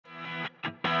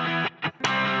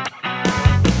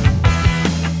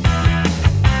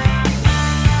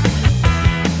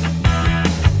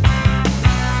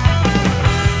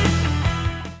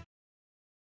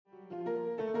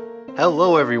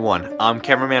Hello everyone, I'm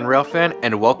Cameraman Railfan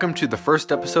and welcome to the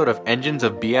first episode of Engines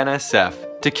of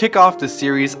BNSF. To kick off the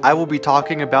series, I will be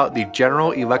talking about the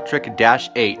General Electric Dash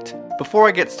 8. Before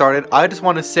I get started, I just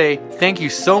want to say thank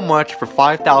you so much for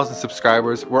 5,000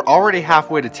 subscribers. We're already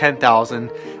halfway to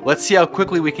 10,000. Let's see how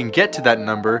quickly we can get to that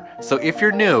number, so if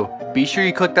you're new, be sure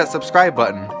you click that subscribe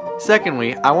button.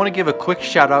 Secondly, I want to give a quick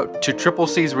shout out to Triple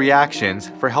C's Reactions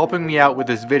for helping me out with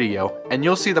this video, and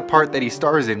you'll see the part that he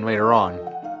stars in later on.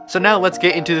 So now let's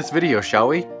get into this video, shall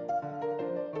we?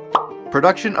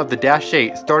 Production of the Dash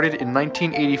 8 started in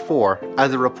 1984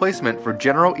 as a replacement for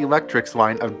General Electric's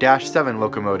line of Dash 7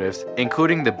 locomotives,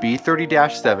 including the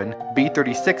B30-7,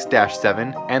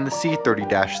 B36-7, and the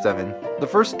C30-7. The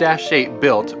first Dash 8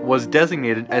 built was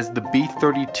designated as the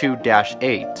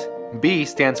B32-8. B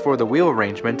stands for the wheel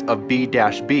arrangement of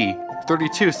B-B.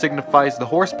 32 signifies the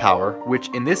horsepower,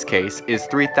 which in this case is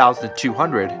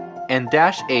 3,200. And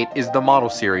Dash 8 is the model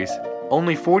series.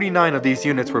 Only 49 of these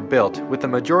units were built, with the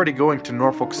majority going to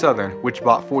Norfolk Southern, which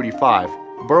bought 45.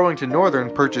 Burlington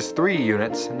Northern purchased 3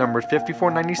 units, numbered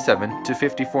 5497 to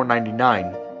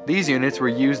 5499. These units were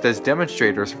used as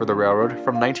demonstrators for the railroad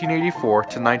from 1984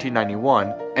 to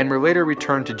 1991, and were later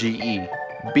returned to GE.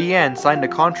 BN signed a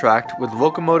contract with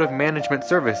Locomotive Management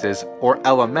Services, or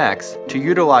LMX, to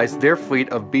utilize their fleet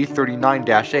of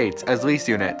B39-8s as lease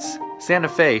units. Santa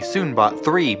Fe soon bought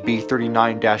 3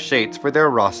 B39-8s for their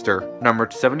roster,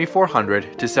 numbered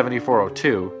 7400 to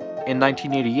 7402. In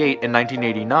 1988 and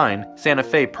 1989, Santa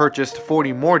Fe purchased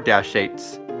 40 more Dash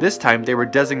 8s. This time they were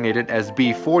designated as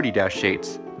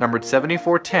B40-8s, numbered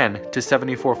 7410 to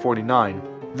 7449.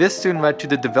 This soon led to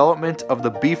the development of the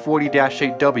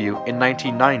B40-8W in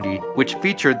 1990, which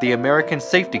featured the American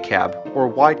Safety Cab, or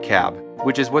Wide Cab,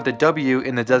 which is what the W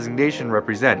in the designation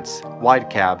represents, Wide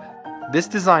Cab. This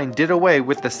design did away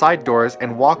with the side doors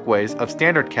and walkways of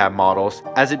standard cab models,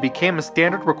 as it became a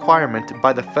standard requirement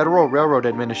by the Federal Railroad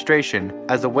Administration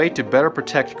as a way to better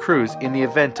protect crews in the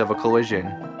event of a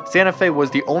collision. Santa Fe was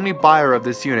the only buyer of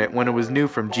this unit when it was new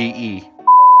from GE.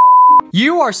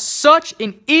 You are such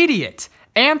an idiot!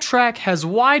 Amtrak has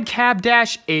wide cab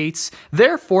Dash 8s,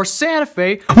 therefore Santa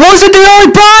Fe wasn't the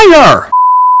only buyer!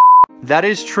 That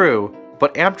is true,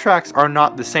 but Amtraks are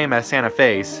not the same as Santa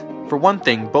Fe's. For one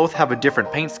thing, both have a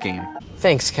different paint scheme.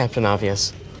 Thanks, Captain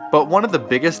Obvious. But one of the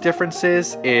biggest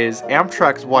differences is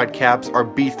Amtrak's wide cabs are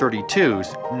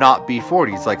B32s, not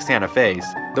B40s like Santa Fe's.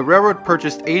 The railroad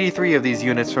purchased 83 of these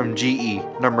units from GE,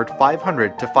 numbered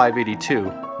 500 to 582.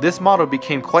 This model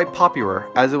became quite popular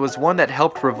as it was one that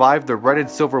helped revive the red and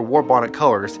silver war bonnet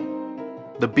colors.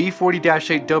 The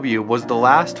B40-8W was the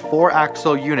last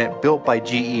 4-axle unit built by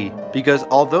GE, because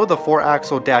although the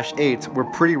 4-axle Dash 8s were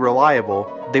pretty reliable,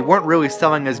 they weren't really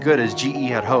selling as good as GE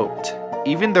had hoped.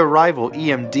 Even their rival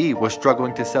EMD was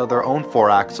struggling to sell their own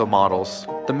 4-axle models.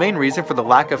 The main reason for the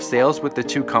lack of sales with the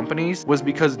two companies was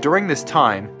because during this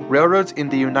time, railroads in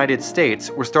the United States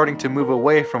were starting to move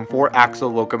away from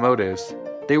 4-axle locomotives.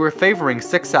 They were favoring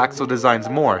 6-axle designs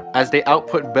more, as they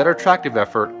output better tractive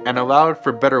effort and allowed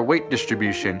for better weight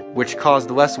distribution, which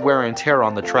caused less wear and tear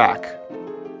on the track.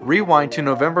 Rewind to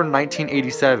November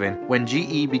 1987, when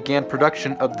GE began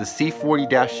production of the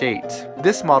C40-8.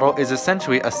 This model is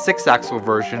essentially a 6-axle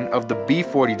version of the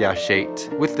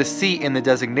B40-8, with the C in the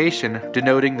designation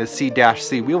denoting the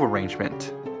C-C wheel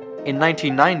arrangement. In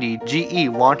 1990, GE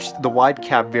launched the wide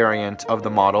cab variant of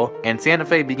the model, and Santa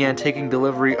Fe began taking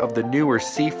delivery of the newer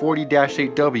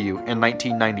C40-8W in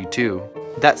 1992.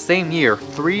 That same year,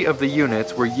 3 of the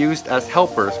units were used as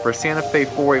helpers for Santa Fe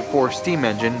 484 steam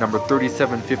engine number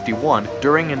 3751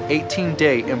 during an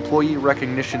 18-day employee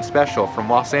recognition special from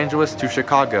Los Angeles to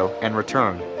Chicago and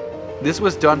return. This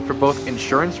was done for both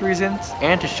insurance reasons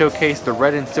and to showcase the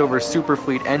red and silver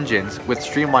Superfleet engines with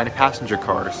streamlined passenger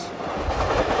cars.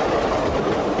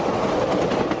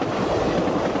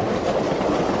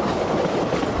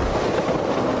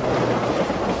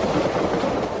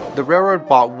 The railroad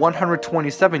bought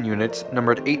 127 units,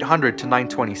 numbered 800 to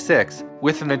 926,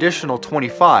 with an additional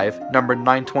 25, numbered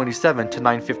 927 to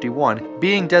 951,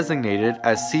 being designated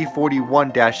as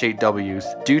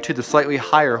C41-8Ws due to the slightly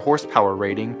higher horsepower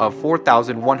rating of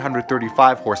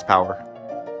 4,135 horsepower.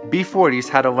 B40s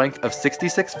had a length of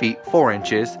 66 feet 4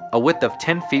 inches, a width of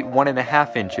 10 feet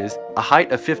 1.5 inches, a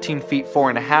height of 15 feet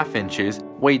 4.5 inches,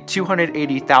 weighed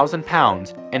 280,000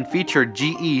 pounds, and featured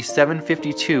GE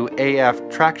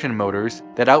 752AF traction motors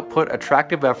that output a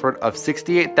tractive effort of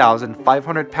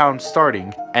 68,500 pounds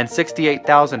starting and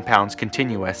 68,000 pounds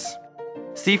continuous.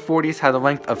 C40s had a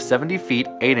length of 70 feet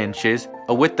 8 inches,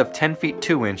 a width of 10 feet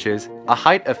 2 inches, a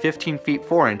height of 15 feet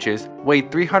 4 inches, weighed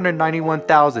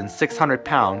 391,600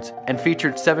 pounds, and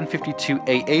featured 752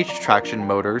 AH traction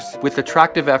motors with a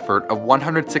tractive effort of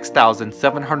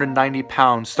 106,790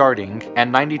 pounds starting and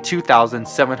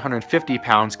 92,750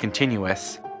 pounds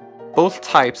continuous. Both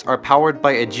types are powered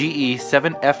by a GE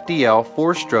 7FDL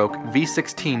 4-stroke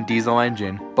V16 diesel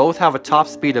engine. Both have a top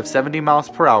speed of 70 miles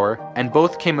per hour, and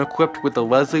both came equipped with the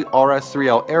Leslie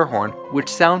RS3L air horn, which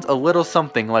sounds a little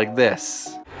something like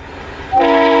this.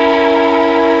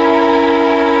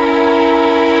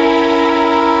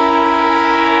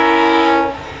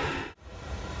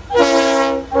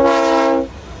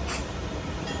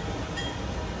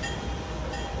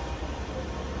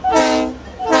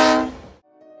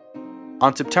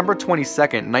 On September 22,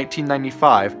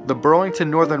 1995, the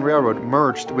Burlington Northern Railroad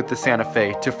merged with the Santa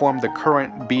Fe to form the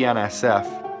current BNSF.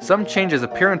 Some changes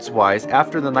appearance-wise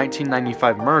after the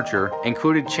 1995 merger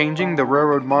included changing the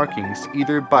railroad markings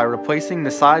either by replacing the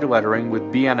side lettering with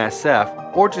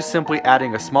BNSF or just simply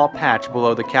adding a small patch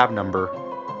below the cab number.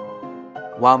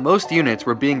 While most units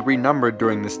were being renumbered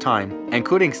during this time,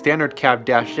 including standard cab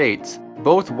 -8s,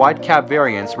 both wide cab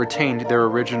variants retained their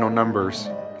original numbers.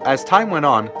 As time went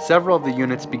on, several of the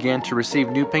units began to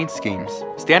receive new paint schemes.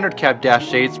 Standard cab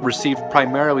 -8s received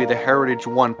primarily the Heritage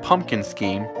 1 pumpkin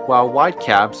scheme, while wide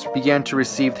cabs began to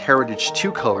receive Heritage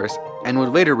 2 colors and would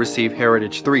later receive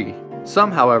Heritage 3.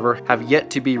 Some, however, have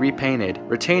yet to be repainted,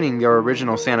 retaining their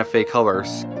original Santa Fe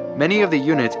colors. Many of the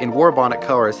units in war bonnet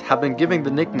colors have been given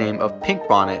the nickname of pink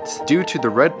bonnets due to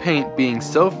the red paint being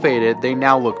so faded they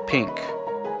now look pink.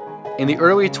 In the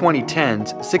early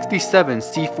 2010s, 67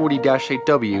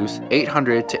 C40-8Ws,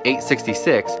 800 to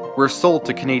 866, were sold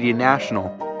to Canadian National.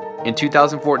 In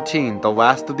 2014, the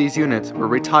last of these units were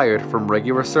retired from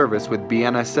regular service with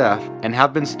BNSF and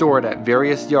have been stored at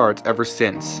various yards ever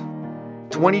since.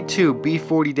 22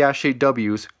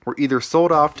 B40-8Ws were either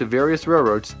sold off to various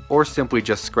railroads or simply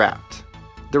just scrapped.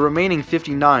 The remaining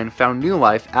 59 found new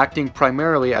life acting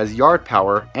primarily as yard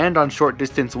power and on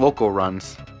short-distance local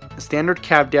runs. Standard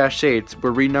cab -8s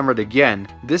were renumbered again,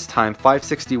 this time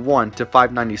 561 to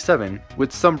 597,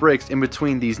 with some breaks in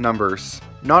between these numbers.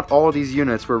 Not all of these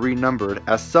units were renumbered,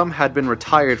 as some had been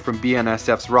retired from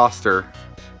BNSF's roster.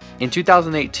 In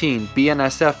 2018,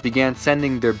 BNSF began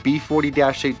sending their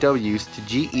B40-8Ws to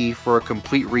GE for a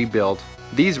complete rebuild.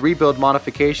 These rebuild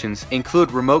modifications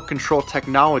include remote control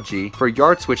technology for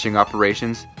yard switching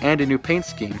operations and a new paint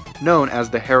scheme, known as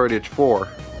the Heritage 4.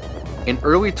 In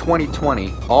early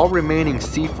 2020, all remaining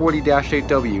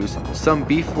C40-8Ws, some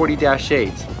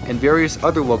B40-8s, and various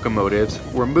other locomotives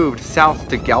were moved south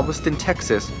to Galveston,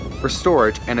 Texas for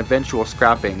storage and eventual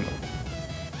scrapping.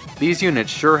 These units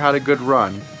sure had a good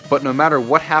run, but no matter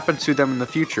what happens to them in the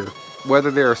future, whether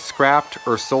they are scrapped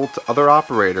or sold to other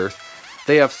operators,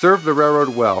 they have served the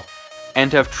railroad well,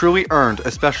 and have truly earned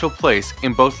a special place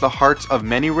in both the hearts of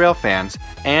many rail fans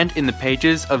and in the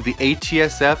pages of the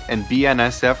ATSF and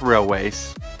BNSF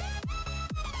railways.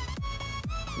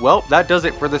 Well, that does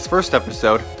it for this first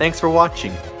episode. Thanks for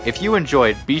watching. If you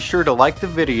enjoyed, be sure to like the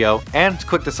video and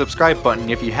click the subscribe button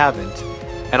if you haven't.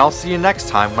 And I'll see you next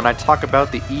time when I talk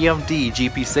about the EMD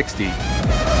GP60.